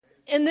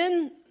And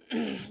then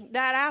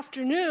that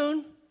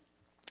afternoon,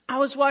 I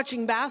was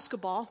watching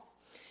basketball.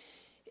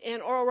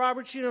 And Oral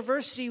Roberts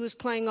University was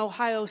playing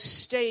Ohio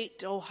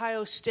State.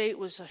 Ohio State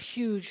was a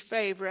huge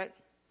favorite.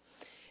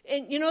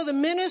 And, the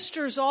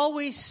ministers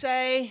always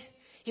say,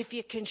 if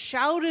you can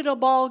shout at a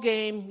ball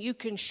game, you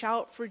can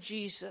shout for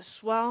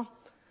Jesus. Well,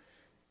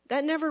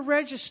 that never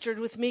registered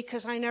with me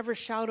because I never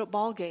shout at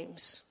ball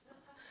games.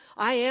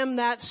 I am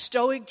that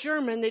stoic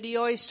German that he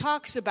always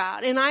talks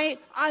about. And I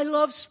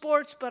love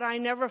sports, but I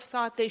never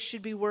thought they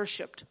should be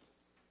worshiped.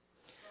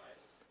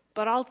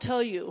 But I'll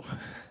tell you,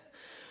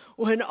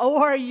 when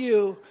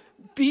ORU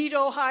beat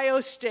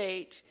Ohio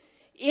State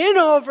in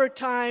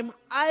overtime,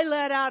 I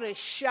let out a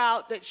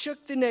shout that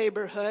shook the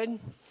neighborhood.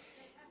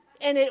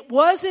 And it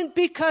wasn't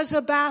because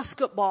of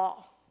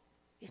basketball.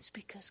 It's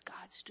because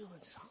God's doing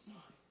something.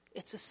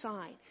 It's a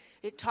sign.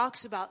 It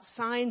talks about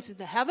signs in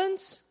the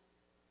heavens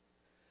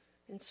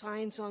and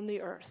signs on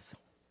the earth.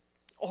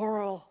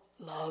 Oral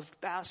loved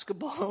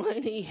basketball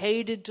and he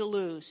hated to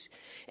lose.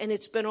 And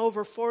it's been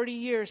over 40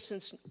 years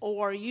since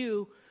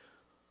ORU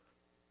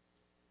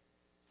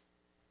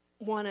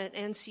won an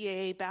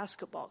NCAA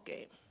basketball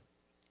game.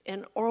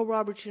 And Oral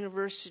Roberts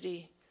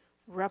University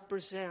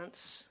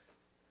represents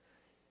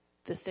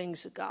the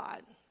things of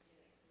God.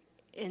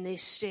 And they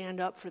stand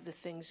up for the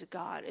things of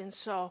God. And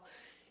so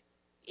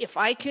if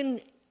I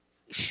can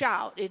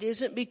shout, it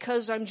isn't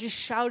because I'm just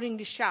shouting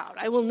to shout.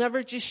 I will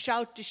never just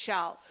shout to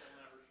shout.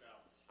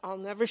 I'll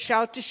never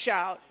shout to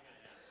shout.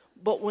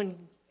 But when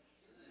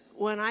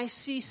I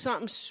see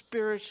something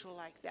spiritual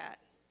like that,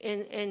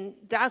 and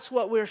that's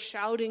what we're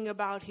shouting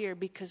about here,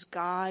 because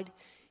God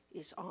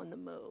is on the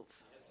move.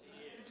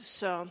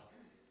 So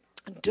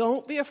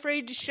don't be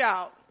afraid to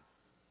shout,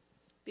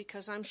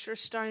 because I'm sure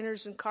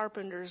Steiners and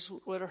Carpenters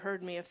would have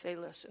heard me if they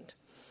listened.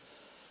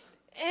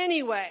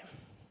 Anyway,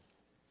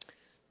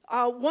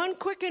 one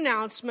quick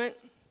announcement.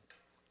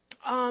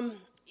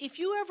 If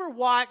you ever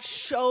watch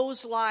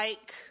shows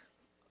like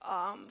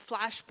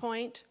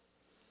Flashpoint,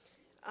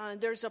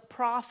 there's a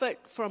prophet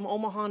from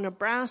Omaha,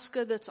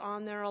 Nebraska that's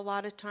on there a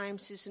lot of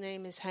times. His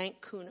name is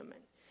Hank Kuhneman.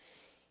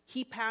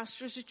 He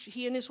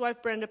and his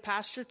wife Brenda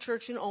pastor a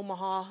church in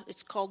Omaha.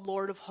 It's called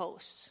Lord of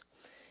Hosts.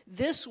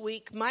 This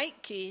week,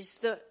 Mike Keys,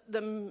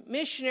 the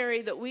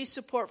missionary that we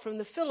support from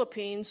the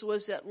Philippines,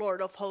 was at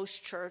Lord of Hosts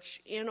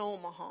Church in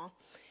Omaha.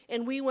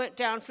 And we went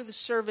down for the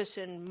service,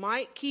 and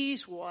Mike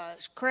Keys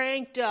was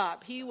cranked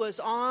up. He was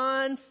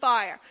on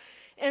fire.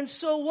 And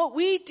so what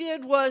we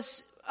did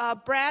was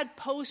Brad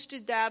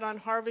posted that on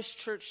Harvest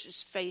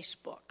Church's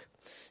Facebook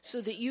so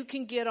that you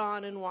can get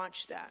on and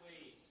watch that.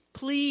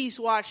 Please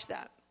watch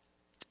that.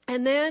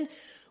 And then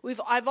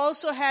I've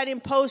also had him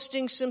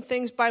posting some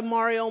things by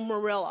Mario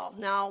Murillo.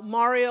 Now,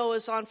 Mario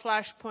is on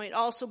Flashpoint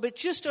also, but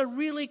just a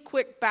really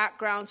quick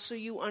background so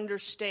you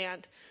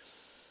understand.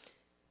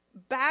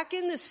 Back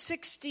in the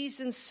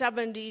 60s and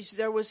 70s,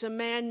 there was a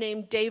man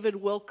named David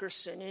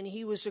Wilkerson, and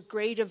he was a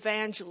great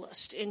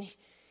evangelist. And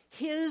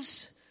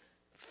his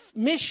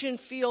mission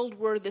field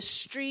were the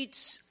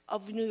streets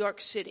of New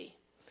York City.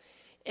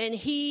 And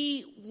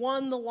he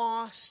won the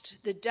lost,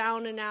 the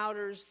down and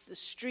outers, the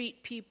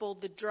street people,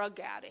 the drug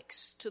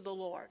addicts to the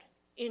Lord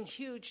in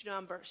huge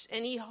numbers.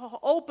 And he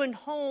opened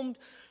homes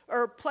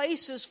or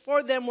places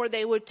for them where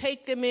they would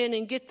take them in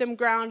and get them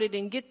grounded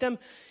and get them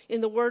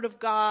in the Word of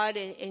God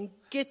and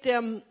get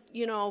them,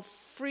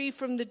 free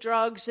from the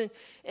drugs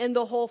and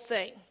the whole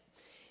thing.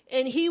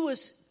 And he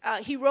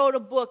wrote a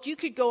book. You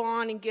could go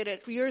on and get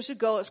it. Years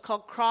ago, it's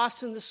called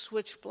Cross and the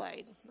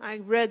Switchblade. I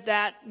read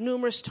that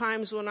numerous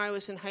times when I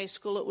was in high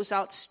school. It was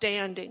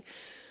outstanding.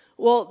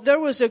 Well, there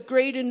was a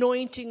great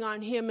anointing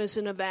on him as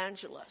an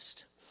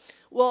evangelist.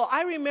 Well,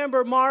 I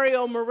remember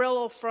Mario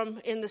Murillo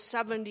in the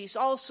 70s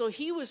also.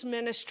 He was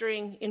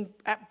ministering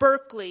at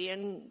Berkeley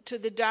and to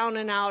the down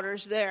and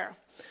outers there.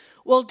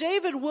 Well,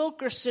 David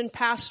Wilkerson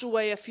passed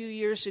away a few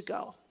years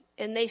ago.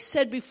 And they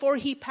said before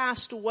he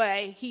passed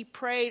away, he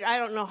prayed. I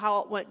don't know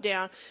how it went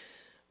down.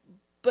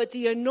 But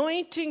the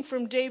anointing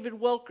from David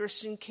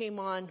Wilkerson came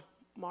on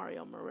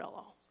Mario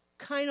Murillo.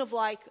 Kind of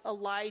like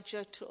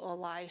Elijah to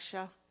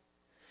Elisha.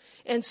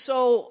 And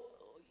so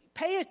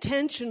pay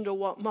attention to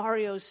what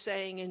Mario's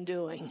saying and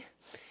doing.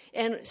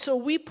 And so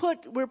we're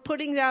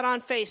putting that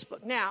on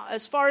Facebook. Now,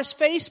 as far as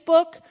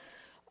Facebook,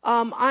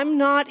 I'm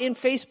not in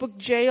Facebook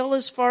jail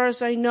as far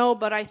as I know,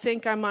 but I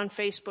think I'm on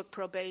Facebook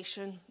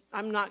probation.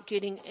 I'm not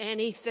getting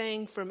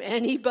anything from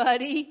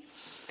anybody,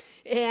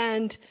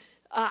 and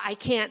I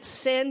can't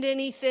send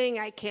anything,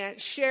 I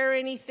can't share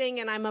anything,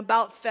 and I'm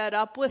about fed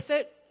up with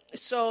it.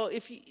 So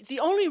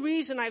the only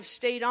reason I've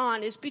stayed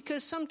on is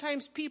because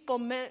sometimes people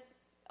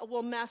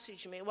will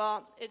message me,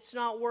 well, it's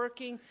not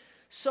working,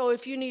 so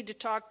if you need to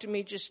talk to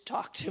me, just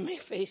talk to me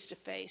face to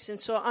face.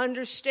 And so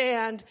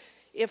understand,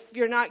 if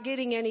you're not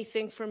getting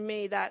anything from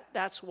me,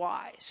 that's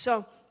why.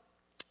 So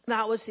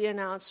that was the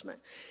announcement.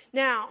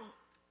 Now,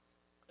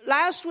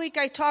 last week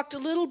I talked a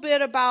little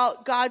bit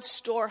about God's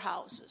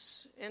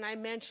storehouses. And I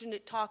mentioned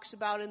it talks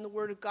about in the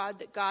Word of God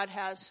that God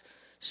has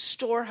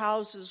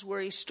storehouses where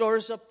he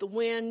stores up the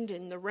wind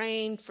and the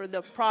rain for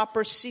the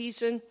proper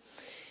season.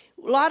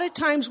 A lot of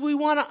times we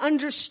want to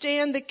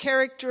understand the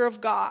character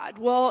of God.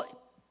 Well,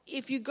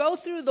 if you go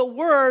through the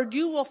Word,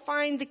 you will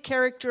find the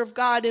character of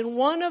God. And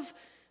one of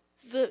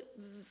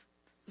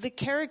the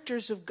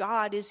characters of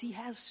God is he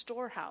has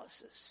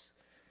storehouses.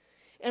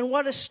 And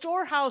what a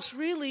storehouse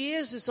really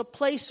is a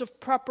place of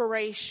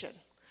preparation.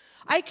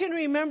 I can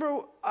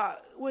remember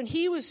when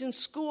he was in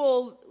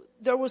school,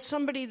 there was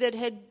somebody that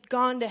had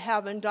gone to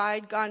heaven,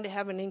 died, gone to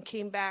heaven, and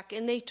came back.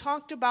 And they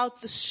talked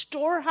about the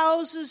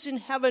storehouses in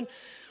heaven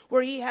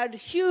where he had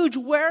huge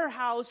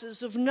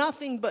warehouses of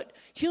nothing but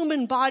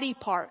human body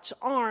parts,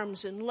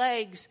 arms and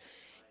legs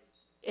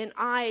and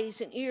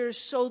eyes and ears,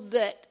 so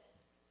that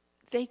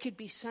they could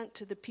be sent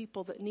to the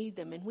people that need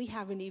them. And we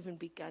haven't even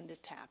begun to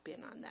tap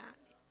in on that.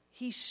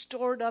 He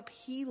stored up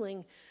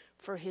healing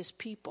for his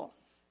people.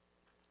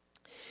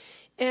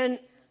 And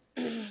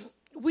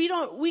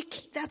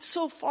that's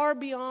so far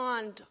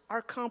beyond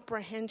our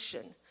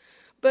comprehension.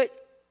 But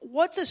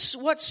what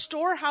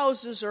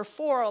storehouses are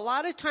for, a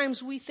lot of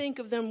times we think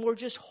of them, we're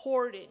just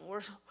hoarding,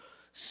 we're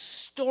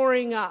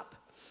storing up.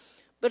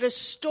 But a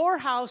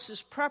storehouse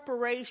is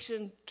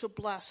preparation to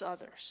bless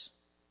others.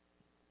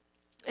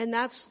 And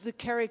that's the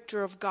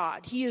character of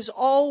God. He is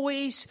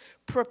always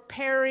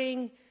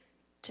preparing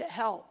to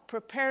help,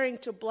 preparing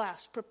to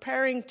bless,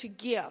 preparing to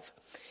give.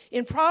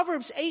 In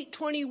Proverbs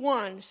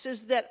 8:21 it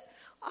says that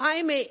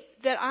I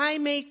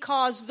may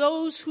cause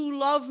those who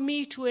love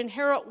me to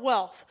inherit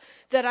wealth,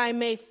 that I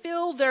may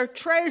fill their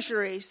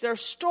treasuries, their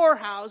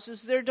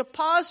storehouses, their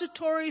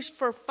depositories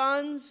for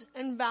funds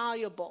and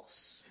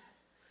valuables.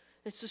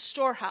 It's a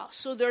storehouse.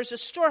 So there's a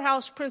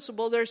storehouse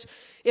principle.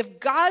 If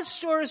God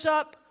stores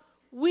up,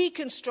 we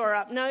can store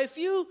up. Now, if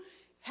you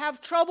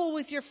have trouble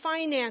with your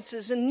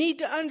finances and need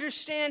to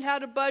understand how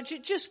to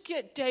budget, just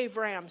get Dave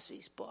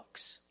Ramsey's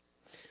books.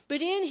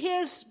 But in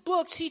his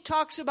books, he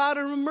talks about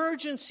an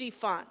emergency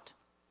fund.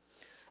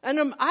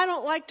 And I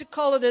don't like to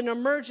call it an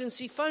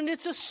emergency fund.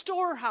 It's a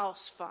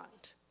storehouse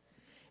fund.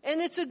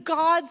 And it's a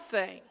God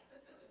thing.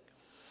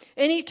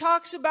 And he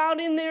talks about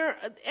in there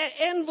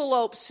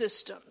envelope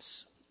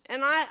systems.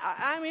 And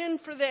I'm in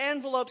for the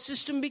envelope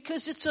system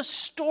because it's a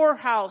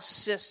storehouse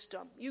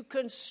system. You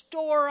can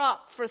store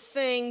up for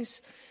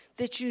things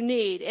that you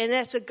need. And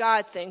that's a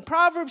God thing.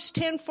 Proverbs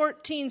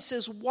 10:14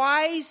 says,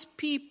 wise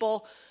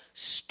people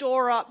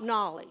store up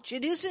knowledge.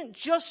 It isn't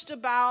just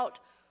about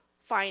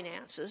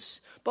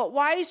finances, but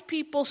wise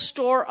people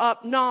store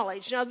up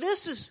knowledge. Now,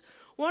 this is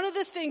one of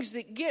the things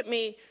that get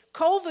me.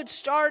 COVID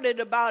started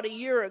about a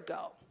year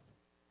ago.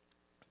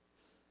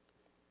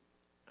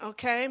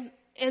 Okay?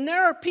 And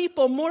there are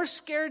people more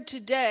scared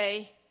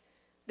today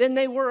than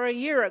they were a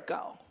year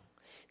ago.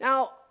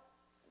 Now,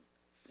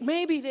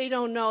 maybe they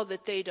don't know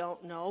that they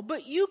don't know,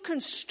 but you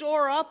can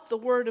store up the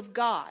Word of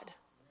God.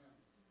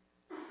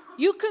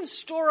 You can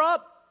store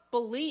up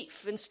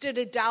belief instead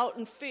of doubt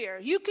and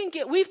fear.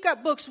 We've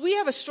got books. We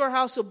have a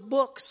storehouse of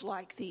books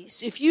like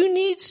these. If you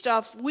need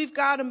stuff, we've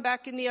got them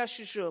back in the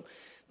usher's room.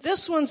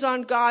 This one's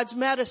on God's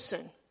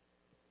medicine.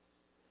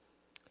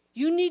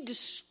 You need to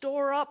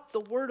store up the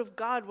Word of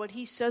God, what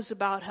He says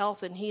about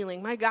health and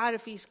healing. My God,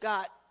 if He's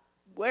got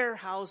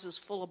warehouses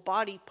full of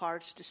body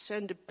parts to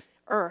send to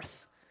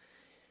earth,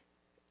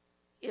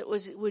 it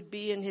would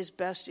be in His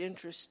best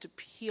interest to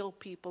heal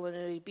people, and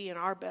it would be in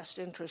our best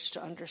interest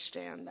to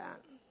understand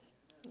that.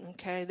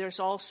 Okay, there's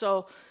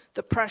also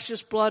the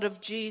precious blood of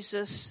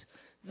Jesus,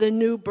 the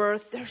new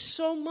birth. There's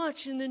so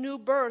much in the new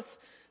birth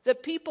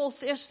that people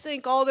just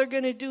think all they're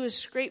going to do is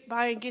scrape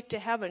by and get to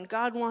heaven.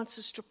 God wants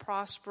us to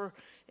prosper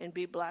and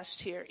be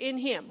blessed here in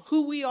Him,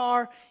 who we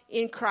are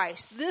in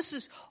Christ.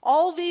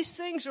 All these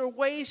things are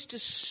ways to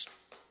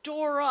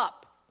store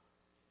up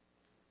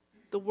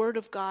the Word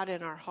of God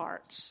in our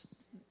hearts.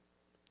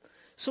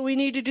 So we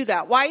need to do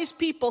that. Wise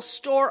people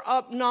store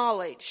up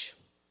knowledge.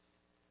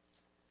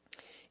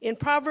 In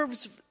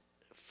Proverbs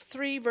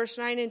 3, verse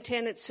 9 and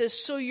 10, it says,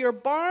 so your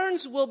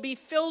barns will be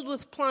filled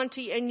with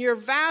plenty, and your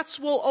vats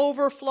will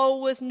overflow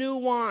with new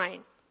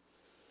wine.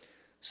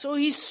 So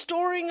he's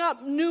storing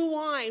up new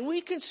wine.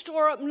 We can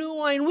store up new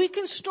wine. We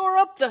can store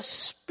up the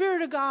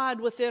Spirit of God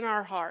within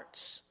our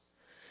hearts.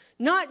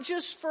 Not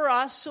just for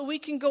us so we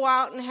can go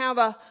out and have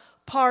a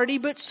party,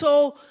 but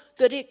so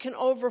that it can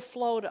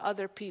overflow to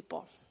other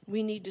people.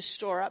 We need to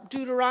store up.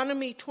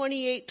 Deuteronomy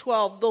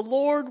 28:12, the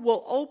Lord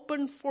will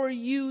open for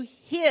you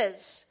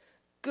His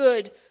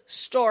good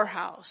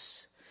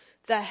storehouse,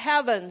 the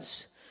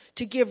heavens,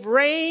 to give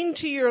rain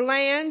to your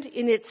land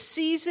in its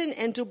season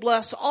and to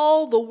bless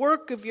all the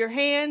work of your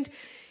hand.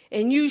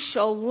 And you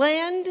shall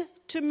lend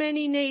to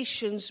many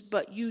nations,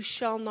 but you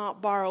shall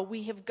not borrow.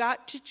 We have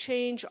got to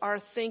change our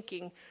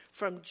thinking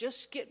from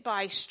just get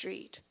by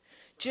street,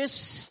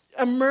 just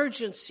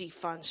emergency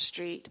fund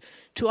street,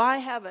 to I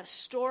have a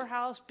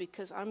storehouse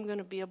because I'm going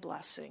to be a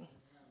blessing.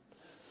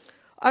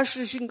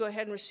 Ushers, you can go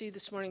ahead and receive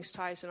this morning's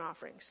tithes and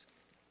offerings.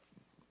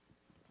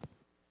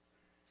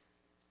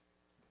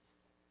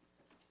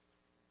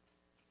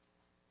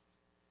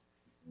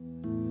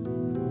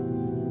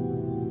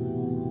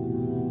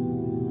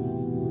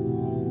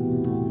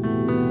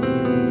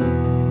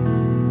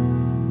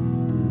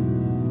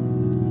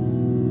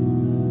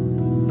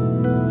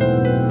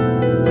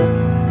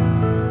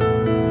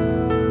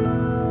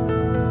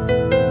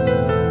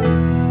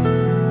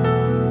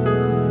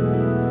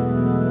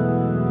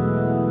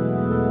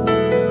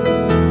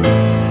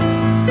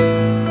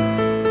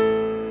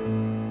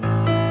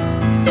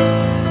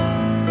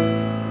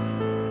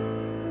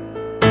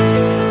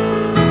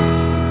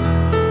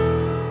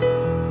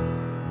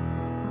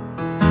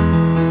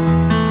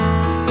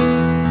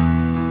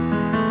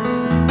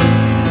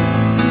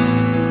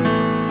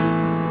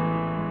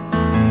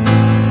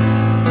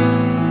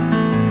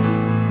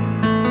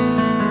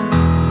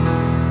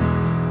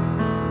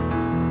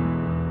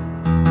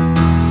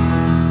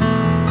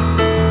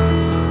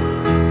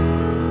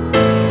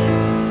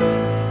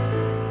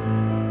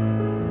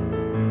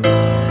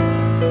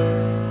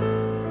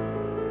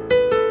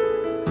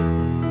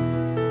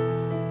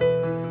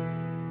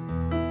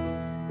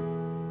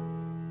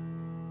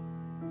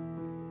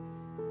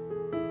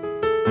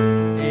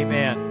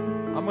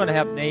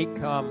 Nate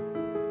come.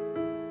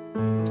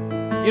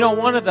 You know,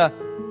 one of the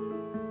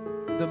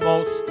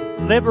most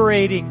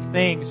liberating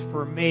things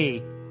for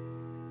me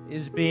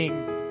is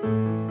being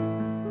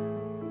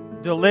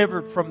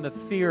delivered from the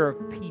fear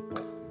of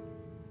people,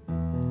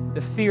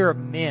 the fear of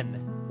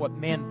men, what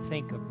men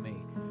think of me.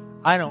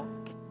 I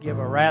don't give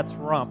a rat's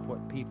rump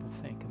what people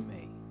think of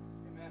me.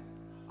 Amen.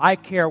 I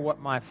care what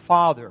my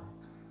Father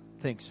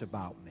thinks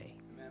about me.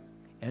 Amen.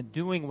 And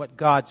doing what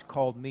God's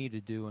called me to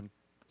do and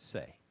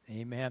say.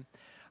 Amen.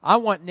 I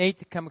want Nate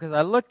to come because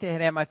I looked at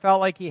him. I felt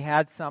like he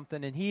had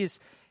something, and he's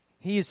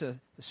a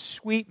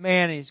sweet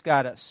man, and he's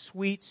got a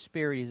sweet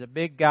spirit. He's a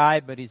big guy,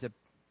 but he's a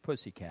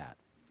pussycat.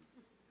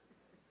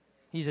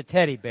 He's a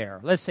teddy bear.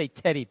 Let's say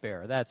teddy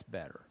bear. That's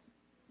better.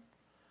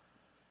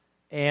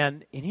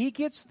 And he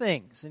gets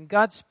things, and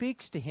God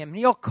speaks to him. And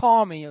he'll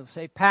call me. He'll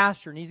say,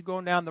 Pastor, and he's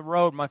going down the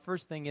road. My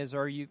first thing is,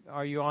 are you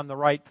on the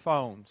right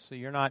phone so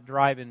you're not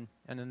driving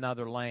in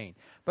another lane?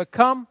 But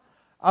come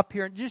up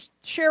here and just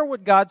share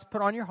what God's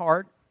put on your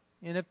heart.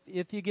 And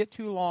if you get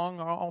too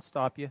long, I'll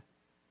stop you.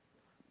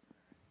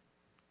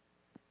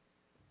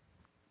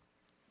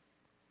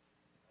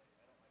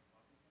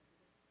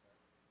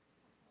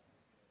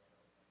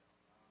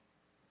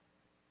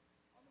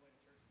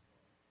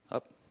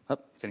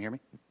 Up. Can you hear me?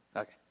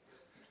 Okay.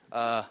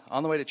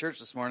 On the way to church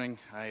this morning,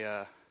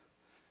 I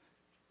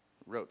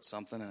wrote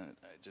something, and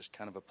it just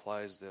kind of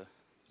applies to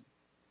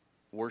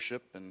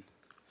worship. And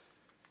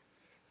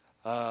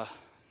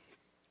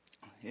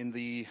in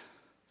the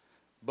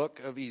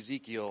book of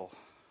Ezekiel,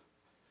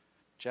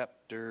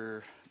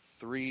 chapter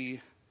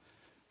 3,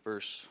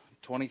 verse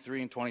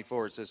 23 and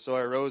 24, it says, So I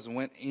arose and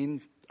went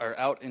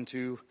out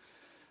into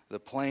the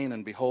plain,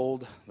 and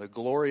behold, the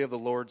glory of the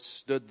Lord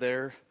stood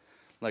there,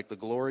 like the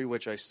glory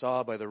which I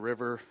saw by the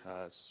river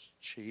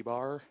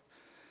Chebar,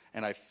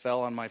 and I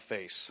fell on my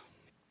face.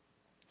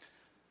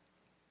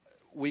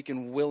 We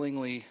can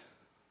willingly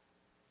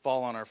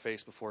fall on our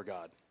face before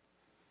God,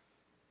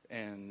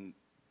 and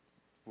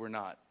we're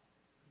not.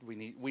 We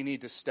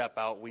need to step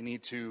out. We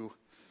need to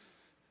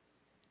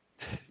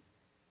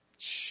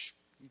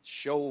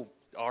show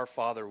our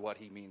Father what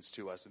He means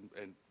to us,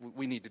 and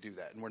we need to do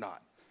that, and we're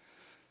not.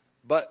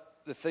 But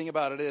the thing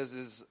about it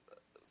is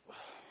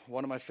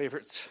one of my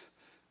favorite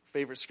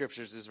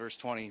scriptures is verse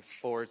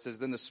 24. It says,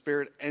 Then the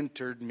Spirit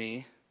entered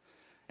me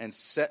and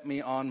set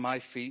me on my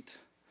feet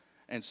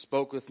and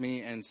spoke with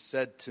me and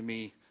said to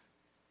me,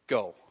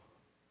 Go.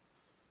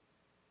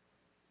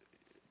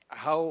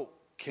 How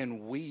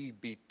can we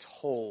be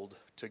told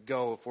to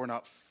go if we're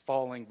not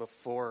falling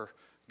before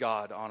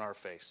God on our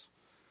face?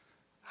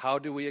 How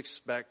do we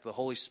expect the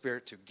Holy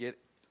Spirit to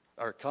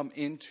come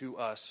into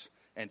us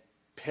and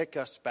pick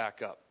us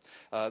back up?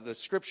 The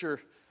scripture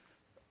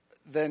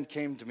then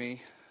came to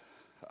me.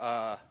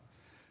 I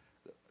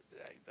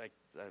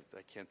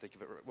can't think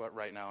of it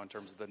right now in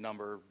terms of the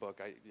number book.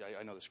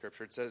 I know the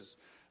scripture. It says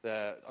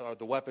that our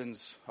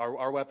weapons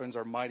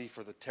are mighty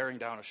for the tearing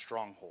down of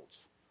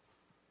strongholds.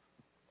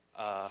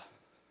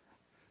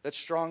 That's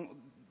strong.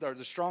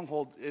 The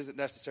stronghold isn't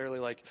necessarily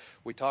like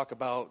we talk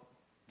about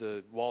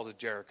the walls of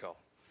Jericho.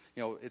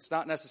 You know, it's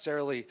not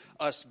necessarily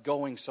us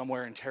going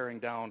somewhere and tearing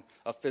down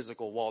a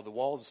physical wall. The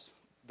walls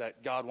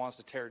that God wants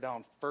to tear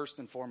down first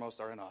and foremost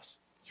are in us.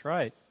 That's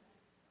right.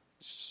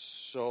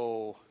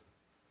 So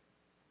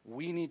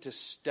we need to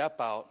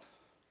step out,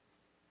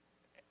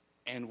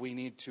 and we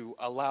need to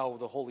allow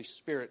the Holy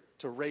Spirit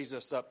to raise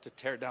us up to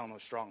tear down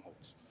those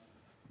strongholds.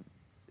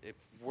 If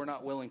we're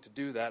not willing to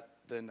do that,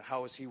 then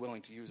how is He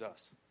willing to use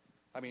us?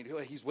 I mean,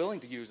 He's willing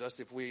to use us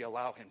if we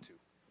allow Him to.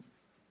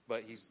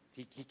 But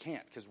he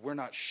can't, because we're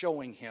not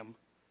showing Him,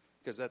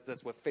 because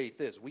that's what faith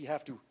is. We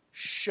have to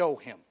show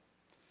Him.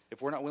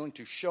 If we're not willing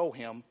to show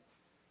Him,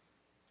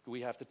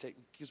 we have to take,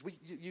 because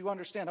you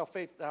understand how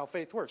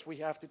faith works. We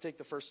have to take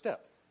the first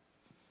step.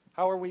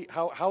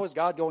 How is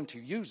God going to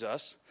use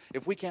us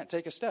if we can't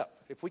take a step?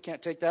 If we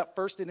can't take that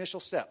first initial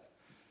step?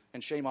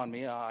 And shame on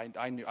me,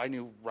 I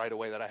knew right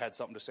away that I had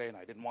something to say, and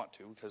I didn't want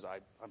to, because I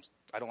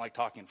don't like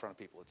talking in front of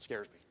people. It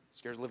scares me. It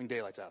scares the living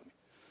daylights out of me.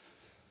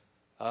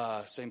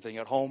 Same thing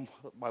at home.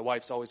 My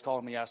wife's always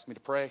calling me, asking me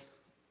to pray.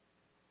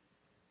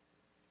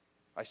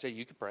 I say,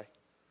 you can pray.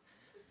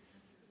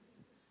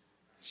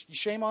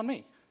 Shame on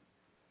me.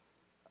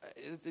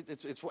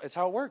 It's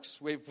how it works.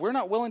 If we're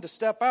not willing to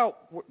step out,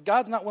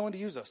 God's not willing to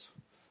use us.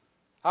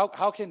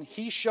 How can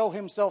He show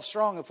Himself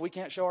strong if we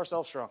can't show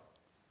ourselves strong?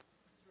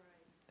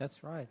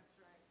 That's right.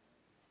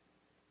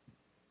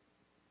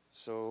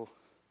 So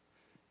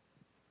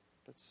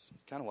that's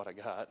kind of what I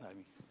got. I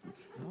mean,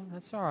 well,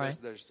 that's all right.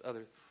 There's other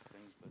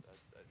things, but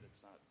it's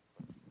not.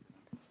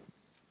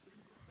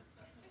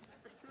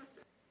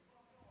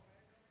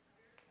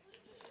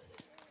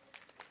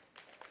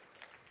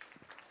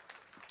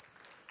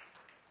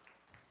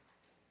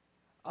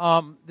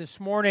 This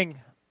morning,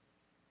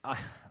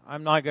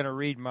 I'm not going to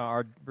read.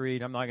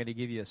 I'm not going to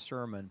give you a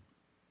sermon,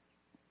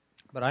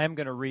 but I am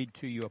going to read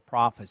to you a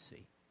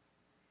prophecy.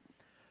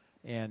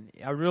 And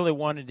I really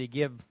wanted to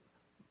give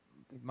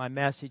my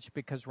message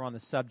because we're on the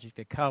subject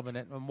of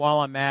covenant. And while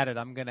I'm at it,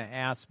 I'm going to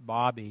ask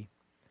Bobby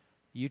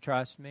You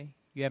trust me?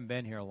 You haven't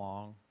been here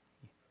long.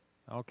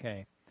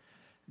 Okay.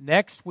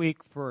 Next week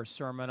for a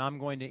sermon, I'm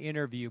going to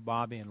interview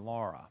Bobby and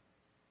Laura.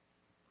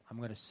 I'm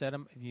going to set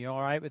them. Are you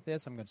all right with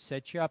this? I'm going to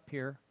set you up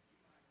here.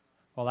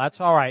 Well, that's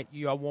all right.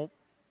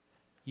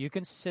 You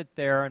can sit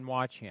there and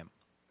watch him.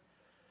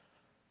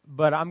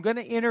 But I'm going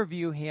to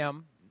interview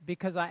him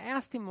because I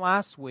asked him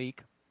last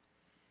week,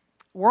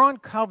 we're on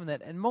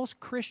covenant, and most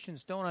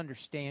Christians don't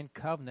understand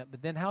covenant,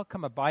 but then how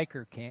come a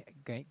biker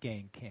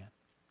gang can?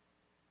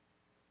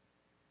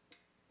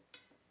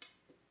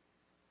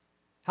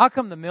 How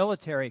come the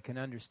military can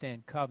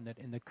understand covenant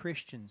and the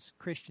Christians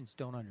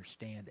don't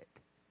understand it?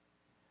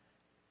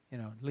 You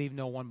know, leave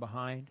no one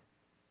behind.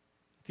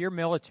 If you're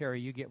military,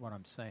 you get what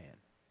I'm saying.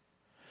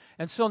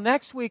 And so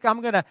next week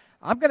I'm gonna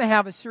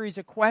have a series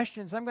of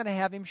questions. I'm gonna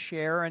have him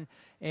share,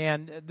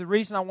 and the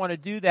reason I want to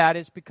do that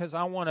is because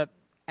I want to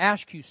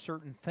ask you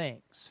certain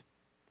things.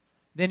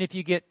 Then if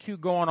you get too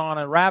going on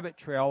a rabbit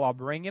trail, I'll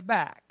bring you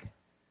back.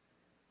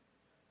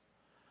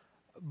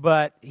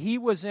 But he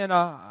was in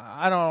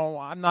I don't know,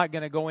 I'm not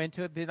going to go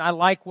into it, but I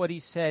like what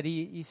he said.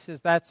 He says,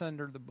 that's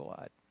under the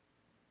blood.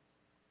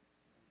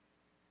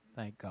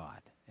 Thank God,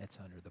 it's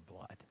under the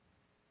blood.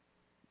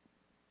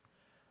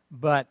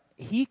 But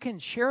he can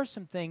share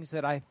some things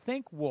that I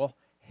think will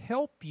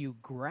help you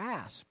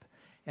grasp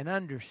and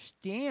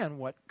understand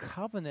what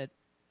covenant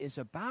is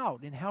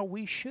about and how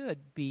we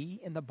should be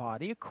in the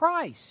body of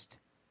Christ.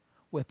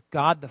 With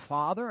God the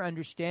Father,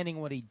 understanding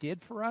what He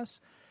did for us,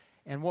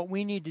 and what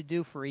we need to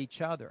do for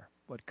each other,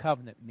 what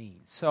covenant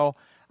means. So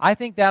I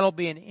think that'll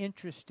be an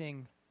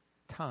interesting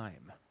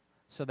time.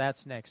 So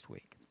that's next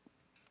week.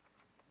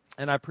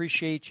 And I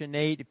appreciate you,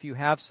 Nate. If you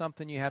have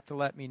something, you have to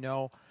let me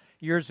know.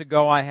 Years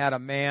ago, I had a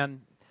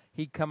man,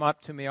 he'd come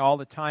up to me all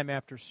the time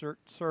after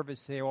service,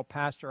 say, well,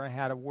 Pastor, I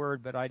had a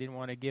word, but I didn't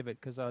want to give it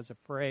because I was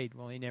afraid.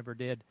 Well, he never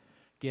did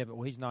give it.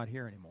 Well, he's not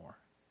here anymore.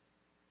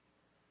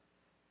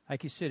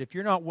 Like you said, if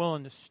you're not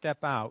willing to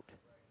step out,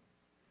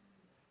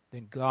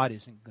 then God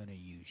isn't going to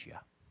use you.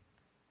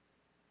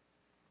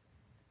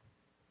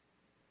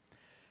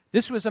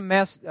 This was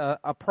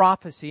a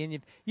prophecy, and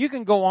you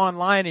can go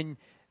online, and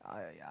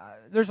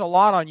there's a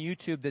lot on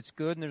YouTube that's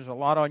good, and there's a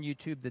lot on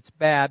YouTube that's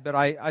bad, but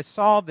I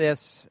saw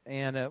this,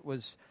 and it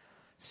was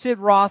Sid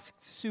Roth's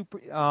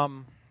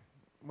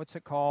what's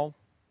it called?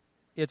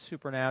 It's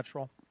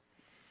Supernatural.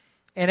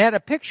 And it had a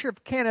picture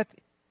of Kenneth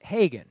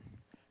Hagin.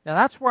 Now,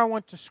 that's where I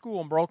went to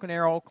school in Broken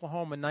Arrow,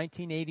 Oklahoma in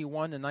 1981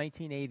 to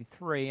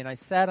 1983, and I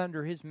sat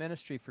under his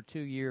ministry for 2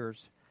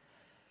 years.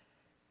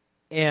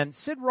 And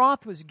Sid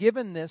Roth was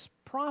given this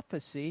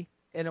prophecy,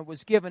 and it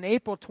was given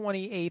April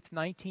 28th,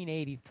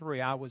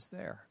 1983. I was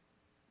there.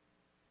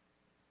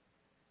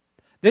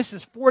 This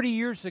is 40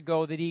 years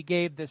ago that he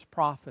gave this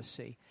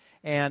prophecy.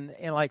 And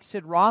like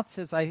Sid Roth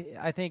says,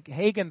 I think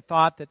Hagin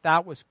thought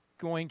that was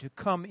going to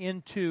come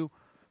into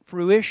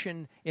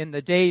fruition in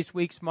the days,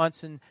 weeks,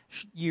 months, and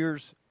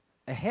years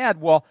ahead.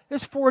 Well,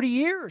 it's 40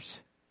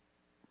 years.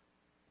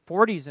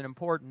 40 is an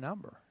important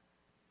number.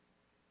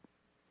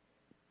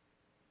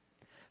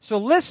 So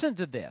listen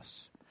to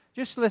this.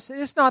 Just listen.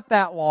 It's not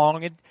that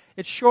long.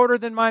 It's shorter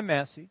than my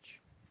message.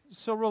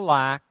 So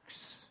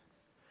relax.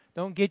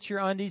 Don't get your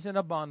undies in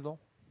a bundle.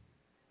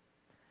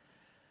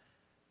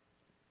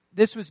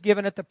 This was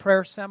given at the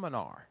prayer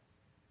seminar,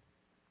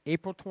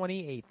 April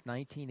 28th,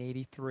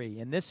 1983.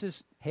 And this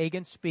is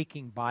Hagin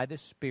speaking by the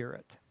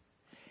Spirit.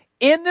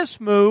 In this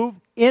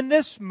move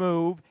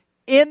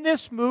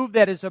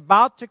that is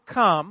about to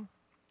come,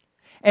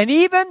 and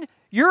even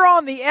you're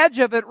on the edge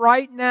of it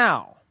right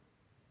now,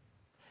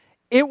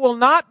 it will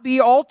not be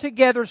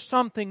altogether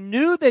something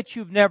new that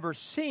you've never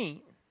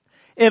seen.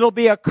 It'll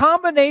be a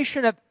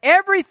combination of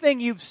everything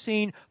you've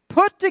seen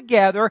put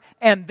together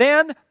and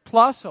then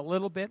plus a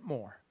little bit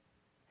more.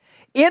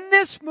 In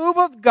this move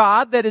of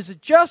God that is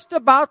just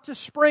about to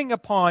spring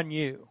upon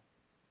you,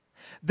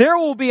 there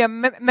will be a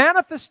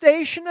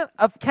manifestation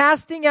of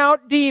casting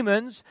out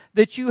demons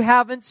that you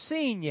haven't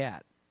seen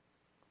yet.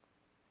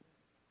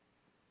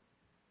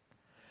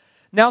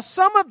 Now,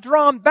 some have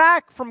drawn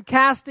back from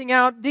casting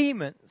out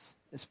demons.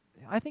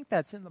 I think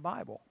that's in the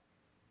Bible.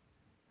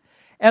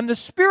 And the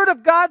Spirit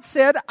of God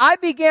said, I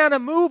began a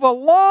move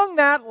along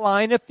that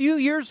line a few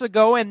years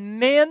ago, and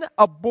men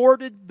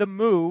aborted the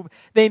move.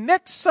 They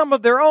mixed some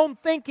of their own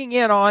thinking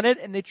in on it,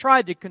 and they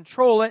tried to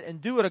control it and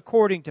do it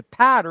according to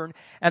pattern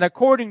and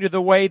according to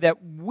the way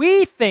that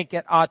we think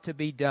it ought to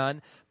be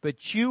done.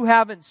 But you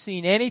haven't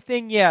seen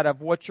anything yet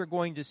of what you're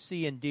going to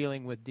see in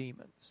dealing with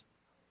demons.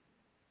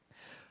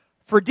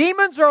 For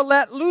demons are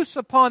let loose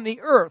upon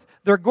the earth.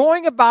 They're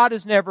going about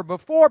as never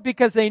before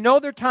because they know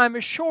their time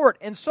is short.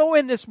 And so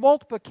in this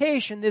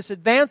multiplication, this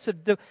advance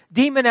of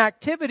demon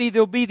activity,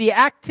 there'll be the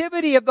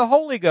activity of the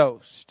Holy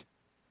Ghost.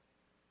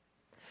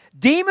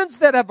 Demons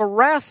that have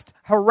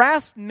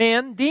harassed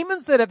men,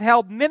 demons that have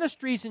held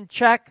ministries in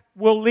check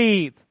will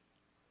leave.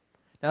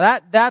 Now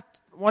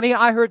when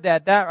I heard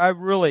that I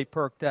really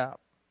perked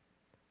up.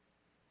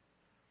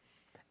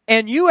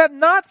 And you have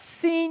not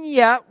seen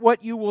yet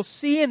what you will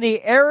see in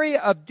the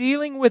area of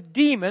dealing with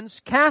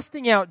demons,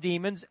 casting out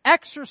demons,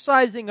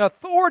 exercising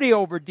authority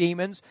over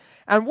demons,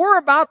 and we're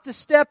about to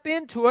step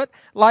into it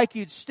like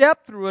you'd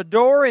step through a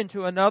door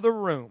into another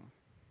room.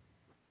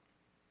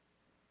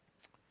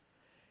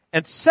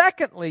 And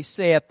secondly,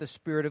 saith the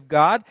Spirit of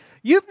God,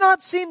 you've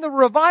not seen the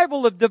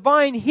revival of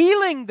divine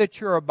healing that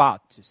you're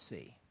about to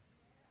see.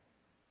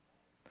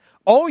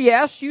 Oh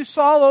yes, you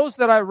saw those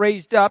that I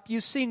raised up.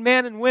 You've seen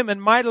men and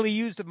women mightily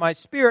used of my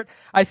Spirit.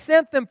 I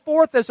sent them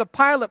forth as a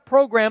pilot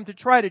program to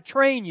try to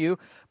train you,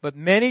 but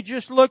many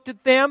just looked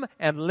at them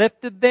and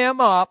lifted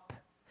them up.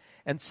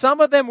 And some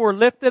of them were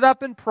lifted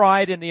up in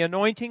pride, and the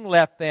anointing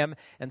left them,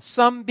 and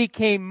some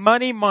became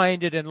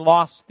money-minded and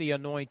lost the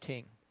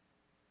anointing.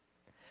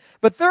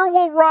 But there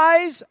will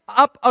rise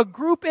up a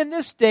group in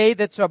this day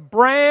that's a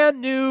brand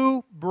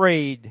new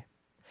breed.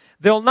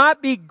 They'll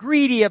not be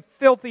greedy of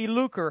filthy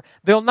lucre.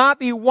 They'll not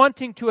be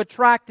wanting to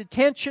attract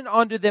attention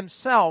unto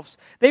themselves.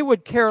 They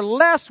would care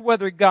less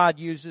whether God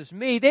uses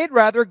me. They'd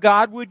rather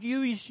God would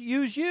use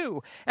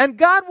you. And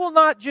God will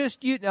not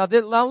just use... Now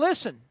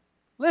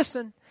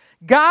listen.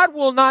 God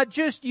will not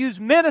just use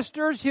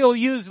ministers, He'll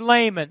use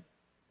laymen.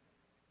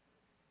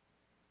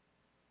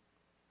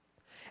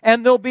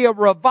 And there'll be a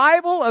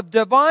revival of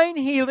divine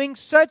healing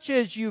such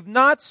as you've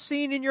not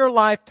seen in your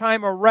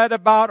lifetime or read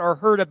about or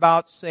heard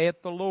about,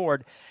 saith the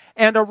Lord.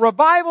 And a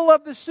revival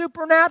of the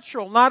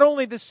supernatural, not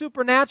only the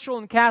supernatural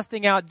in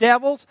casting out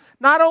devils,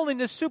 not only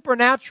the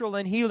supernatural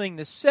in healing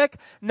the sick,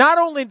 not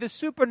only the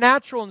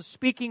supernatural in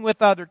speaking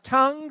with other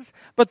tongues,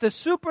 but the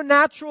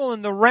supernatural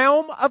in the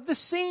realm of the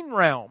seen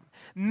realm.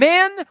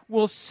 Men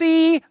will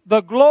see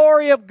the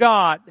glory of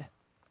God.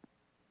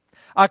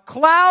 A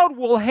cloud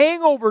will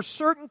hang over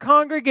certain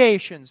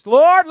congregations.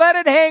 Lord, let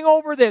it hang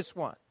over this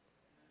one.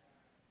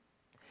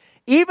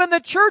 Even the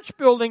church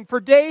building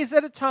for days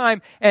at a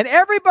time. And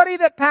everybody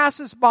that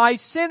passes by,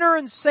 sinner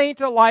and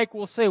saint alike,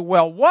 will say,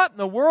 well, what in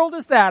the world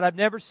is that? I've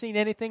never seen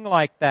anything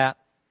like that.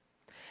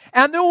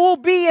 And there will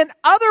be in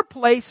other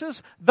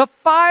places the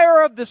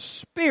fire of the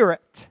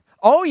Spirit.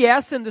 Oh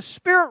yes, in the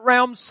spirit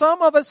realm,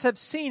 some of us have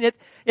seen it.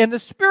 In the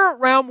spirit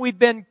realm, we've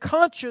been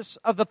conscious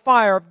of the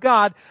fire of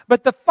God.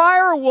 But the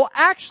fire will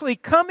actually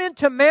come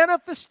into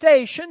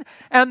manifestation,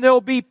 and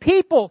there'll be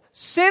people,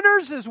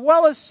 sinners as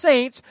well as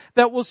saints,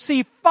 that will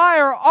see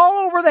fire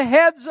all over the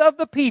heads of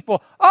the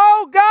people.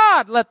 Oh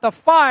God, let the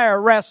fire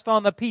rest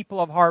on the people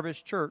of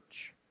Harvest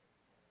Church.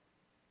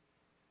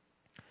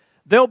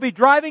 They'll be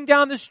driving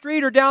down the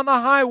street or down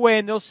the highway,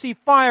 and they'll see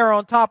fire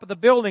on top of the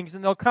buildings,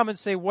 and they'll come and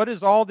say, what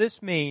does all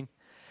this mean?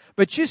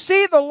 But you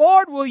see, the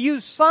Lord will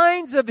use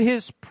signs of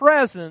His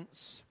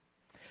presence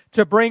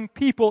to bring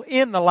people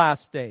in the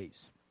last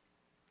days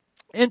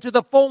into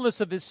the fullness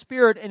of His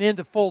Spirit and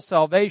into full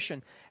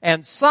salvation.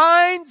 And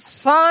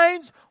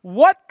signs,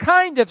 what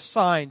kind of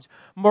signs?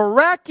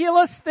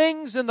 Miraculous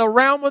things in the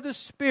realm of the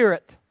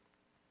Spirit.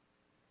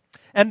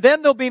 And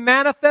then they'll be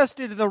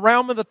manifested in the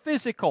realm of the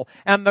physical.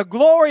 And the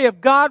glory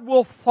of God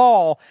will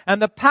fall. And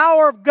the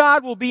power of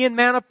God will be in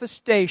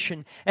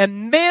manifestation.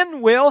 And men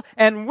will,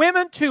 and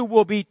women too,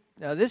 will be,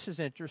 now this is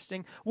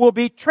interesting, will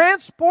be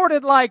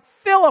transported like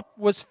Philip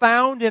was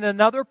found in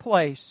another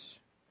place.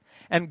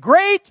 And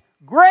great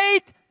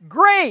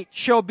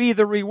shall be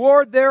the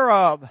reward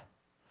thereof.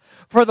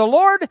 For the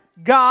Lord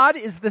God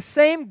is the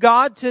same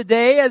God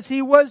today as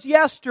He was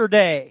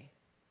yesterday.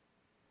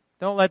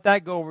 Don't let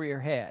that go over your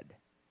head.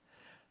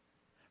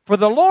 For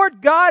the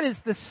Lord God is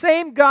the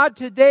same God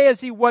today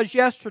as He was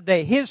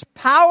yesterday. His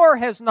power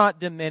has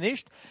not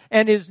diminished,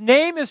 and His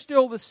name is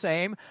still the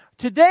same.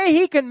 Today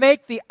He can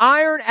make the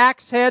iron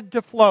axe head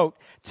to float.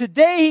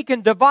 Today He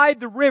can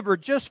divide the river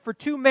just for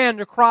 2 men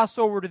to cross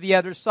over to the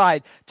other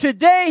side.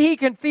 Today He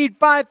can feed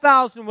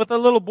 5,000 with a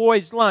little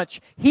boy's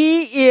lunch.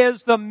 He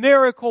is the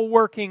miracle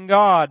working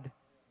God.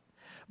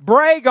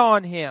 Brag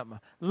on Him.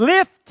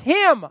 Lift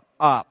Him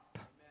up.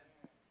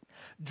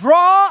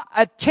 Draw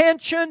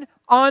attention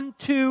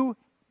unto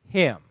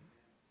Him.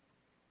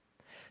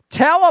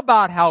 Tell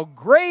about how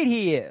great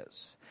He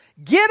is.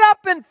 Get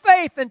up in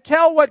faith and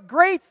tell what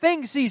great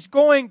things He's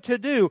going to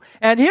do.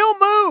 And He'll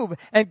move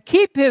and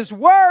keep His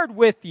word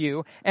with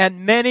you,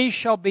 and many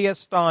shall be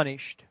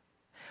astonished.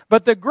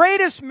 But the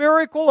greatest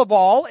miracle of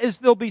all is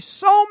there'll be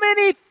so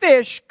many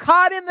fish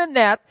caught in the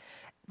net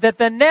that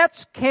the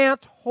nets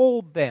can't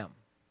hold them.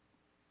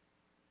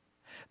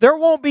 There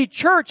won't be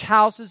church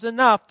houses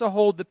enough to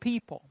hold the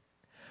people.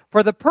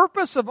 For the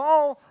purpose of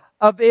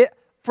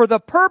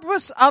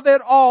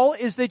it all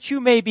is that you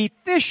may be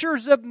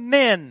fishers of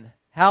men.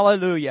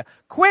 Hallelujah.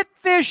 Quit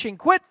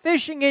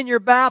fishing in your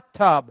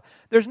bathtub.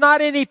 There's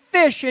not any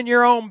fish in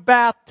your own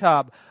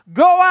bathtub.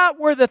 Go out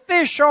where the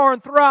fish are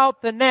and throw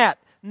out the net.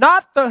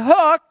 Not the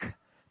hook,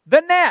 the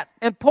net,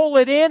 and pull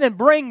it in and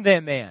bring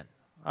them in.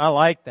 I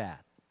like that.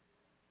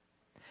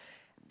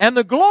 And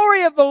the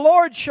glory of the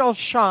Lord shall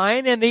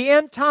shine, and the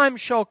end time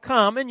shall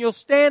come, and you'll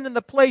stand in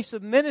the place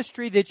of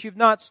ministry that you've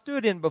not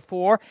stood in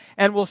before,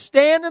 and will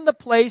stand in the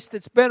place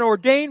that's been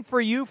ordained for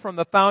you from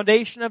the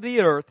foundation of the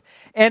earth.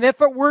 And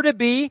if it were to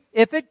be,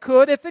 if it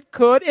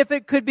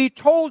could be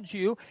told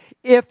you,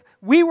 if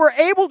we were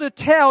able to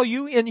tell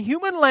you in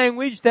human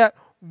language that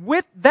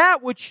with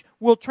that which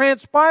will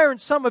transpire in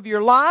some of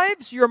your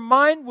lives, your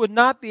mind would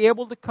not be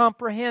able to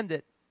comprehend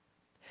it.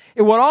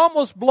 It would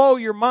almost blow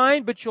your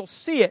mind, but you'll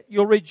see it.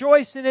 You'll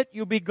rejoice in it.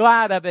 You'll be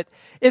glad of it.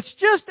 It's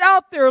just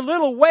out there a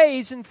little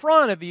ways in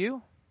front of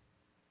you.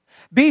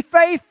 Be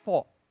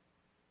faithful.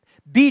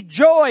 Be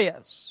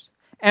joyous.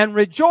 And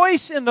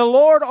rejoice in the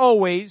Lord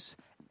always,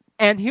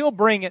 and He'll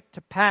bring it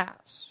to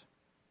pass.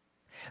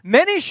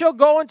 Many shall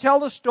go and tell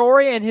the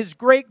story, and His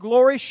great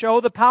glory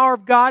show. The power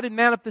of God in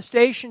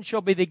manifestation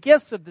shall be the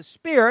gifts of the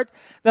Spirit,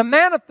 the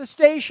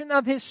manifestation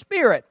of His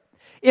Spirit.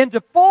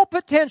 Into full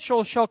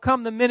potential shall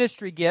come the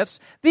ministry gifts.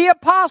 The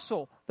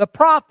apostle, the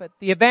prophet,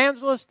 the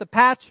evangelist, the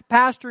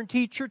pastor and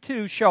teacher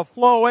too shall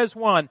flow as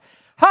one.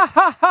 Ha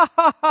ha ha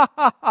ha ha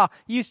ha ha.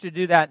 He used to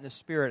do that in the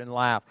spirit and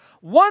laugh.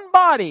 One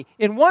body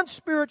in one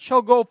spirit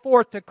shall go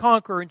forth to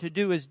conquer and to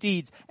do His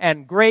deeds,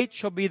 and great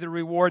shall be the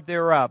reward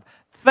thereof.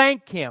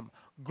 Thank Him.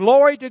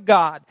 Glory to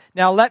God.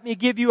 Now let me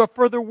give you a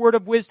further word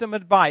of wisdom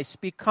advice.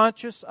 Be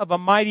conscious of a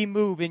mighty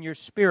move in your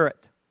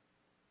spirit.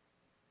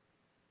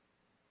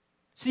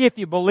 See, if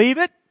you believe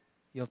it,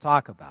 you'll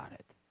talk about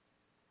it.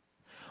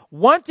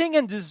 Wanting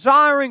and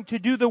desiring to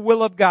do the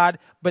will of God,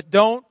 but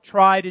don't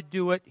try to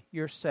do it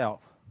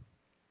yourself.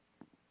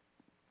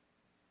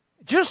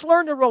 Just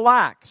learn to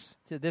relax.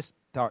 This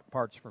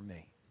part's for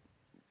me.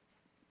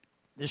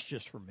 This is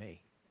just for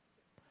me.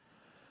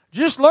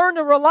 Just learn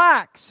to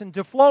relax and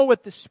to flow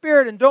with the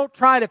Spirit, and don't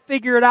try to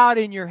figure it out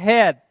in your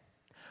head.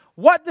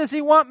 What does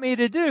He want me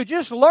to do?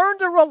 Just learn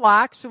to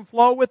relax and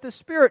flow with the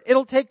Spirit.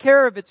 It'll take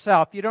care of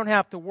itself. You don't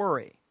have to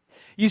worry.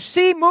 You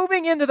see,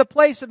 moving into the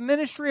place of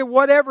ministry or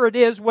whatever it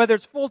is, whether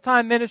it's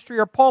full-time ministry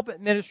or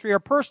pulpit ministry or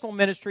personal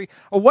ministry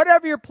or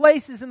whatever your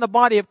place is in the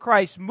body of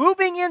Christ,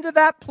 moving into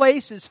that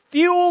place is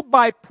fueled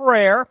by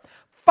prayer,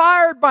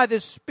 fired by the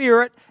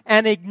Spirit,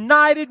 and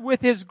ignited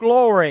with His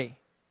glory.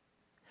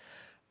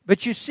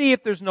 But you see,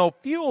 if there's no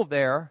fuel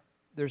there,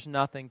 there's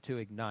nothing to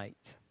ignite.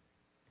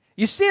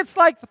 You see, it's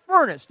like the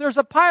furnace. There's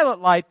a pilot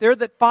light there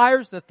that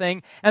fires the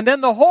thing, and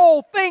then the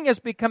whole thing has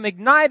become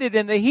ignited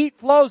and the heat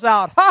flows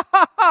out. Ha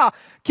ha ha!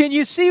 Can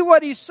you see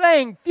what he's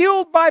saying?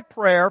 Fueled by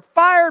prayer,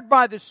 fired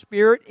by the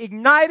Spirit,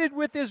 ignited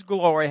with His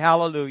glory.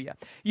 Hallelujah.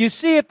 You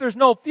see, if there's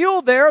no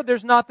fuel there,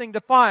 there's nothing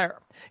to fire.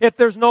 If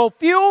there's no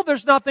fuel,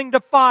 there's nothing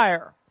to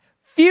fire.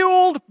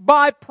 Fueled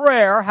by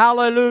prayer.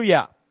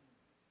 Hallelujah.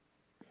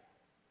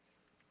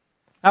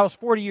 That was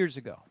 40 years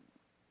ago.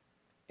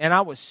 And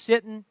I was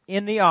sitting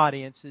in the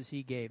audience as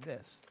he gave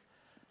this.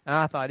 And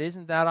I thought,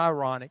 isn't that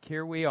ironic?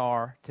 Here we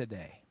are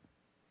today.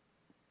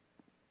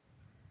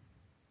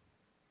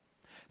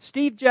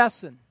 Steve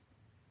Jessen.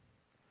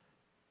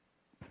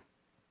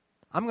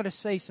 I'm going to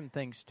say some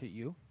things to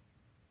you.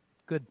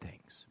 Good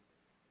things.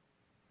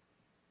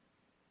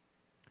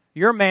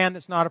 You're a man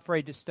that's not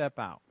afraid to step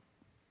out.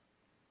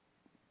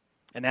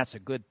 And that's a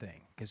good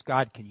thing, because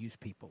God can use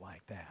people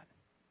like that.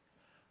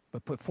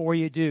 But before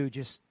you do,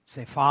 just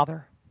say,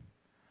 Father,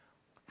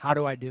 how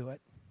do I do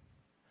it?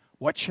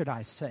 What should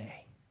I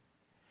say?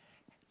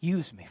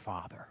 Use me,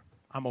 Father.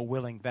 I'm a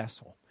willing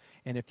vessel.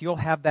 And if you'll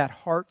have that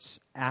heart's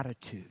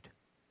attitude,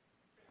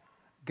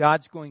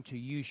 God's going to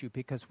use you,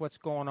 because what's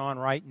going on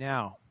right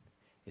now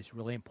is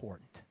really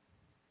important.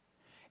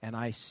 And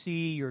I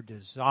see your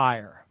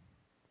desire.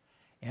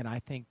 And I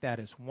think that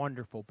is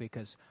wonderful,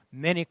 because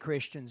many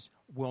Christians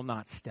will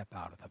not step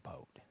out of the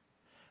boat.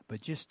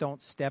 But just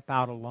don't step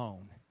out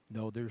alone.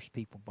 Know there's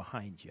people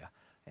behind you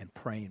and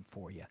praying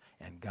for you,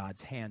 and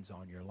God's hands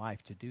on your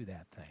life to do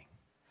that thing.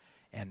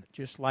 And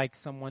just like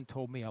someone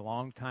told me a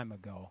long time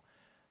ago,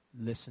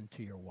 listen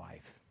to your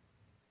wife,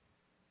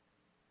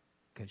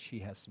 because she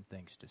has some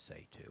things to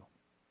say too.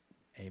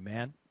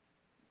 Amen?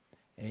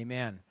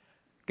 Amen.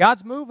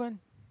 God's moving.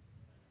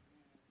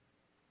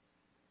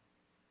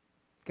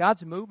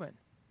 God's moving.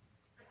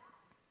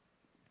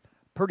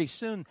 Pretty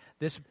soon,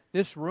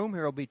 this room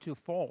here will be too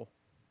full.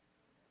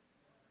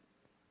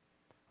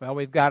 Well,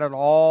 we've got it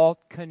all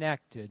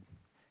connected.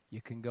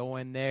 You can go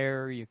in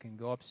there, you can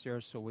go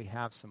upstairs, so we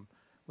have some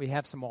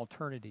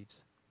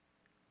alternatives.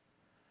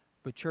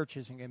 But church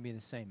isn't going to be the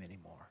same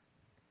anymore.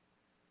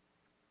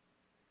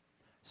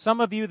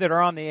 Some of you that are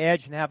on the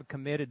edge and haven't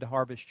committed to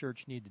Harvest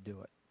Church need to do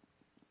it.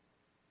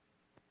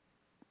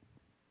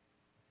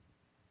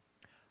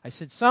 I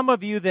said some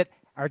of you that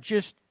are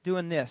just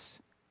doing this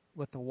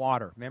with the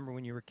water. Remember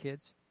when you were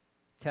kids?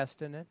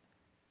 Testing it?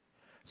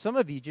 Some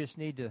of you just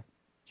need to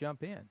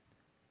jump in.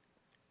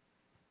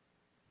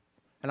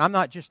 And I'm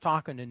not just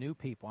talking to new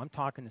people. I'm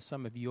talking to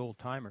some of you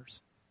old-timers.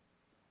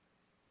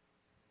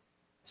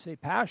 Say,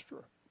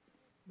 Pastor,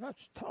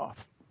 that's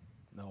tough.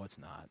 No, it's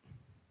not.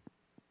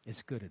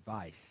 It's good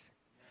advice.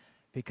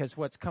 Because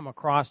what's come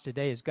across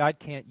today is God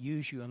can't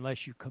use you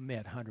unless you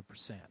commit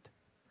 100%.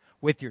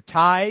 with your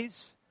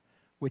tithes,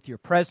 with your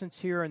presence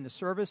here in the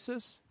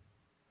services.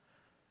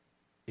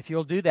 If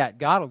you'll do that,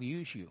 God will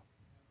use you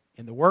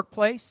in the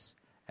workplace,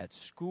 at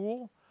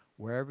school,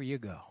 wherever you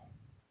go.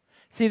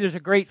 See, there's a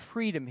great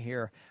freedom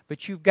here,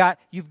 but you've got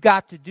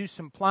to do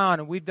some plowing,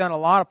 and we've done a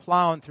lot of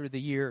plowing through the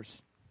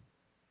years.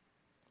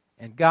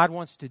 And God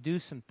wants to do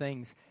some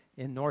things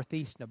in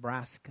northeast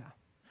Nebraska.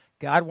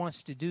 God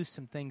wants to do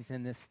some things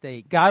in this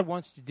state. God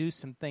wants to do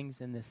some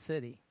things in this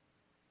city.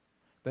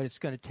 But it's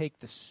going to take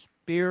the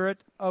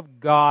Spirit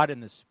of God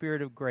and the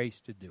Spirit of grace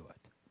to do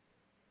it.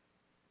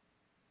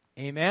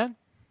 Amen?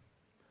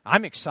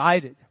 I'm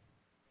excited.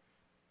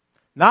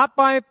 Not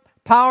by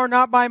power,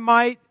 not by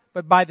might,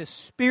 but by the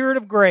Spirit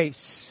of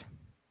grace.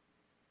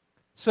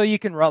 So you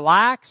can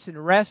relax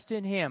and rest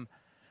in Him.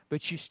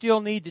 But you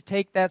still need to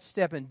take that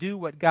step and do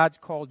what God's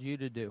called you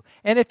to do.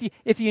 And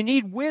if you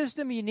need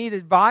wisdom, you need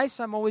advice,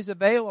 I'm always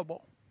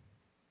available.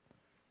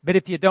 But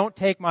if you don't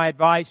take my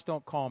advice,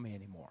 don't call me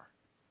anymore.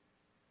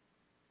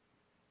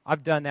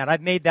 I've done that.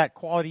 I've made that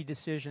quality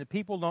decision. If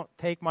people don't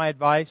take my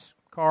advice,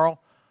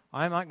 Carl,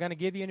 I'm not going to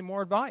give you any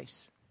more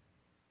advice.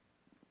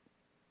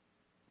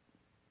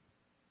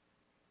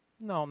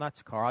 No,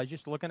 that's Carl. I was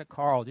just looking at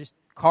Carl. Just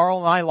Carl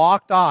and I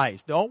locked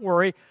eyes. Don't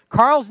worry.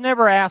 Carl's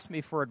never asked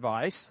me for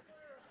advice.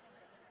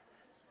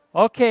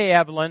 Okay,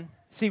 Evelyn.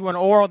 See, when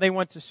they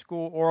went to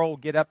school, Oral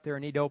would get up there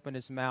and he'd open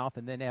his mouth,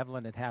 and then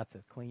Evelyn would have to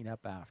clean up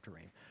after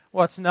him.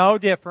 Well, it's no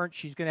different.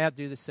 She's going to have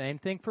to do the same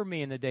thing for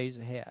me in the days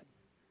ahead.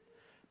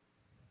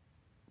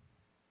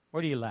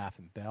 What are you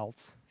laughing,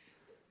 Belts?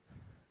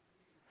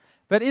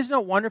 But isn't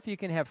it wonderful you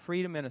can have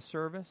freedom in a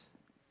service?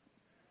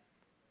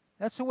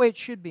 That's the way it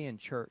should be in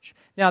church.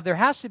 Now, there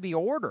has to be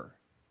order.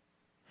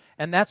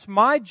 And that's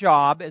my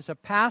job as a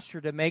pastor,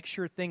 to make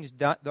sure things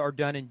are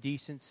done in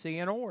decency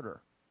and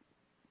order.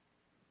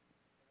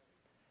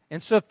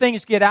 And so if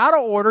things get out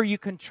of order, you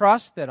can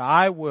trust that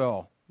I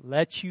will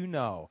let you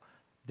know.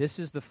 This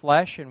is the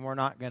flesh, and we're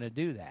not going to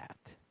do that.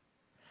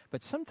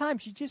 But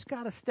sometimes you just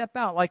got to step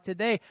out. Like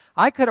today,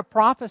 I could have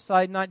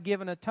prophesied not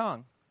given a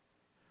tongue.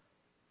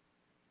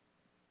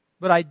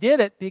 But I did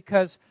it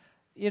because,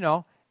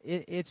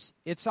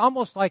 it's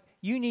almost like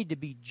you need to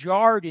be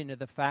jarred into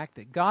the fact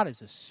that God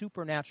is a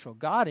supernatural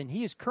God, and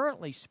He is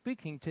currently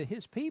speaking to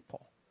His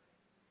people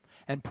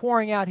and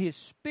pouring out His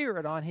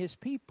Spirit on His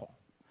people.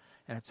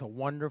 And it's a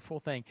wonderful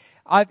thing.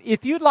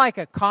 If you'd like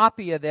a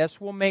copy of this,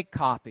 we'll make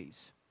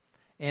copies.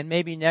 And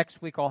maybe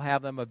next week I'll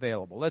have them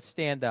available. Let's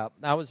stand up.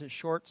 That was a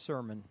short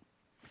sermon.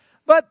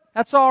 But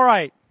that's all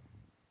right.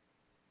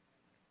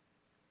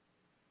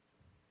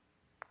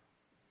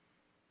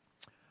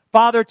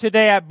 Father,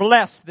 today I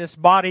bless this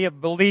body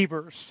of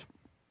believers.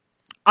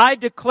 I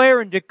declare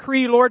and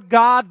decree, Lord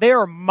God, they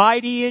are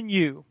mighty in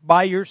you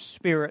by your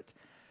Spirit.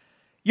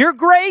 Your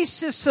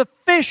grace is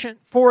sufficient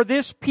for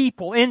this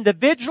people,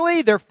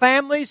 individually, their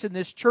families, and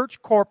this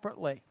church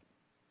corporately.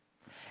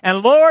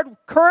 And Lord,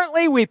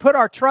 currently we put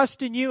our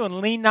trust in you and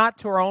lean not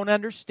to our own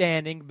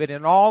understanding, but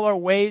in all our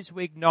ways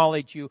we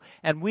acknowledge you,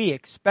 and we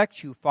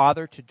expect you,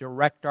 Father, to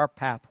direct our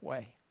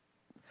pathway.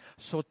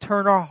 So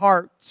turn our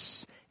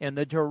hearts in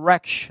the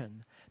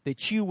direction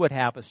that you would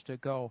have us to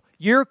go.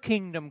 Your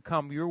kingdom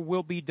come, your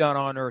will be done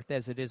on earth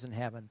as it is in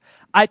heaven.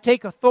 I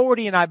take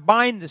authority and I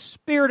bind the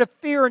spirit of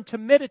fear and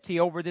timidity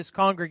over this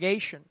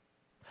congregation.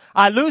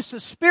 I loose a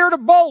spirit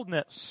of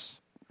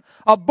boldness,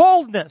 a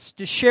boldness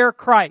to share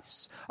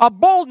Christ, a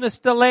boldness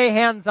to lay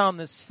hands on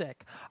the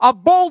sick, a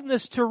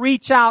boldness to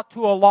reach out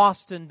to a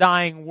lost and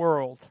dying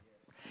world.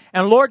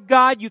 And Lord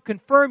God, you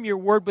confirm your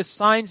word with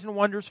signs and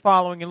wonders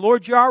following. And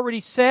Lord, you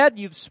already said,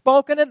 you've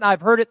spoken it, and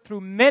I've heard it through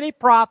many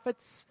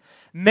prophets,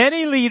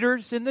 many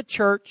leaders in the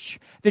church,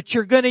 that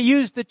you're going to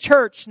use the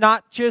church,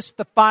 not just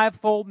the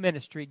fivefold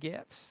ministry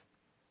gifts.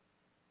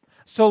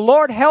 So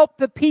Lord, help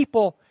the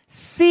people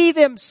see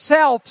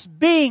themselves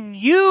being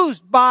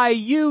used by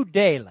you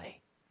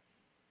daily.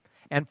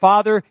 And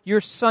Father,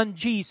 your Son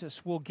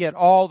Jesus will get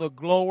all the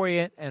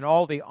glory and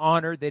all the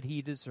honor that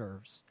He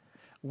deserves.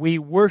 We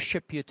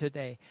worship you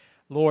today.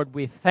 Lord,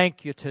 we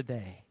thank you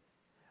today.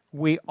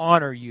 We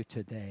honor you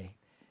today.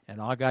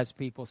 And all God's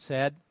people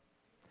said,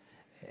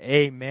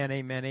 amen,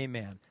 amen,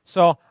 amen.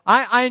 So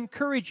I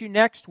encourage you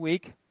next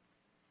week.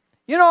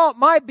 It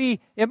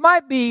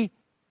might be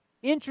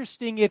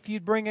interesting if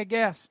you'd bring a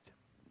guest.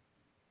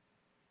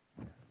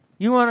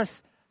 You want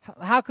to?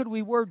 How could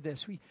we word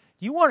this? Do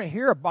you want to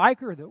hear a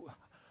biker that?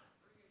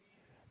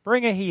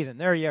 Bring a heathen.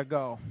 There you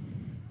go.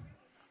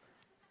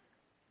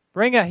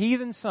 Bring a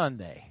heathen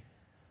Sunday.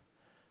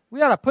 We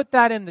ought to put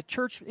that in the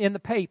church, in the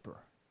paper.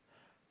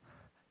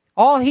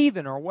 All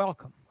heathen are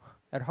welcome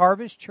at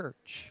Harvest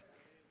Church.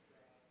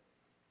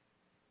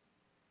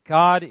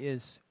 God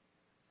is,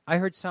 I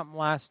heard something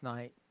last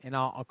night, and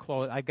I'll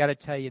close. I've got to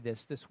tell you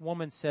this. This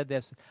woman said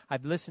this.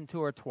 I've listened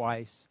to her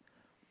twice,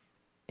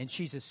 and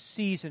she's a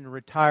seasoned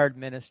retired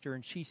minister,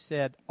 and she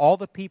said, all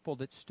the people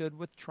that stood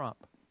with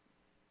Trump,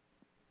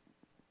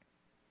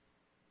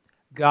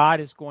 God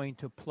is going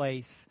to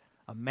place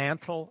a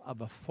mantle of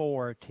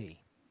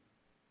authority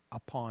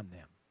upon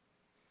them.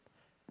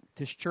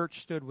 This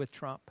church stood with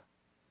Trump.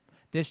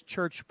 This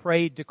church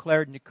prayed,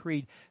 declared, and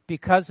decreed.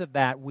 Because of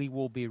that, we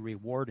will be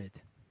rewarded,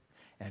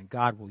 and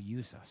God will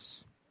use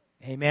us.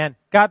 Amen.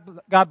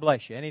 God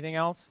bless you. Anything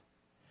else?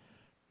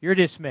 You're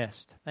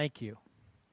dismissed. Thank you.